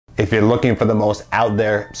If you're looking for the most out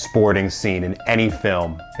there sporting scene in any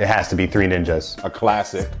film, it has to be Three Ninjas. A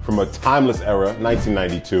classic from a timeless era,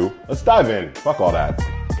 1992. Let's dive in. Fuck all that.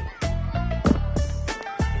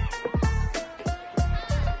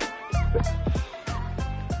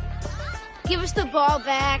 Give us the ball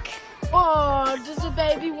back. Oh, does the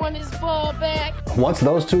baby want his ball back? Once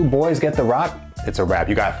those two boys get the rock, it's a wrap.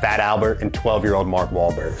 You got Fat Albert and 12-year-old Mark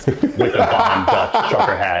Wahlberg with the Von Dutch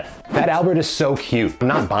trucker hat. Fat Albert is so cute. I'm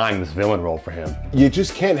not buying this villain role for him. You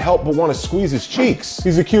just can't help but want to squeeze his cheeks.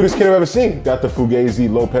 He's the cutest kid I've ever seen. Got the Fugazi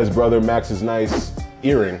Lopez brother Max's nice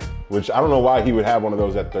earring, which I don't know why he would have one of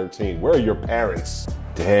those at 13. Where are your parents?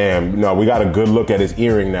 Damn, no, we got a good look at his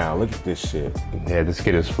earring now. Look at this shit. Yeah, this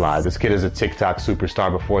kid is fly. This kid is a TikTok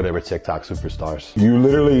superstar before they were TikTok superstars. You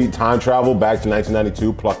literally time travel back to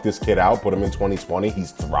 1992, pluck this kid out, put him in 2020,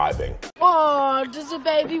 he's thriving. Oh, does the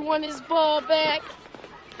baby want his ball back?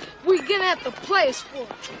 We're gonna have to play a sport.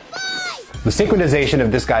 The synchronization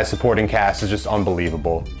of this guy's supporting cast is just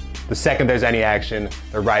unbelievable. The second there's any action,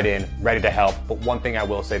 they're right in, ready to help. But one thing I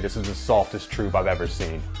will say, this is the softest troop I've ever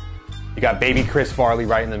seen. You got baby Chris Farley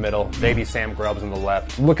right in the middle, baby Sam Grubbs on the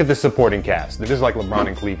left. Look at the supporting cast. They're just like LeBron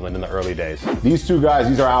and Cleveland in the early days. These two guys,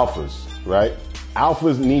 these are alphas, right?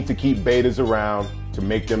 Alphas need to keep betas around to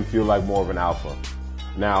make them feel like more of an alpha.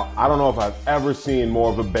 Now, I don't know if I've ever seen more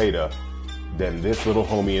of a beta than this little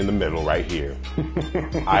homie in the middle right here.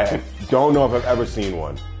 I don't know if I've ever seen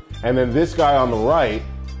one. And then this guy on the right,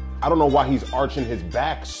 I don't know why he's arching his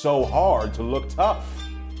back so hard to look tough.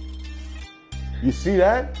 You see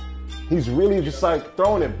that? He's really just like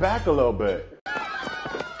throwing it back a little bit.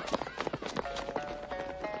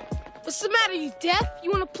 What's the matter, you deaf?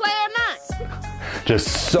 You wanna play or not?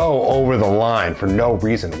 Just so over the line for no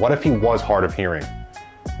reason. What if he was hard of hearing?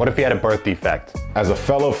 What if he had a birth defect? As a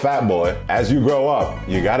fellow fat boy, as you grow up,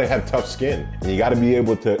 you gotta have tough skin. And you gotta be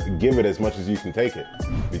able to give it as much as you can take it.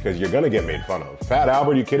 Because you're gonna get made fun of. Fat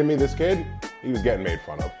Albert, you kidding me? This kid, he was getting made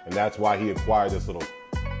fun of. And that's why he acquired this little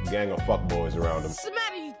gang of fuckboys around him. What's the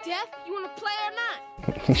matter, you deaf? You wanna play or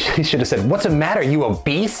not? He should have said, "What's the matter, you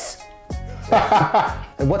obese?"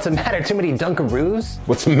 What's the matter, too many Dunkaroos?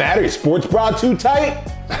 What's the matter, your sports bra too tight?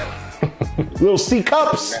 Little C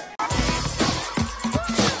cups.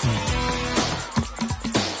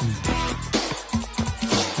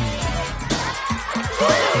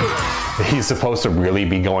 He's supposed to really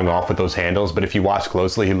be going off with those handles, but if you watch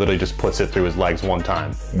closely, he literally just puts it through his legs one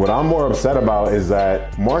time. What I'm more upset about is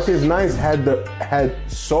that Marcus Nice had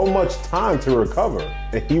so much time to recover,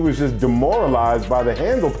 and he was just demoralized by the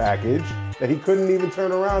handle package that he couldn't even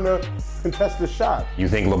turn around to contest the shot. You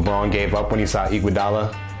think LeBron gave up when he saw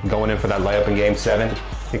Iguodala going in for that layup in Game 7? I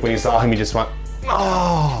think when he saw him, he just went,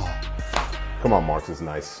 oh. Come on, Marcus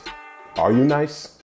Nice. Are you nice?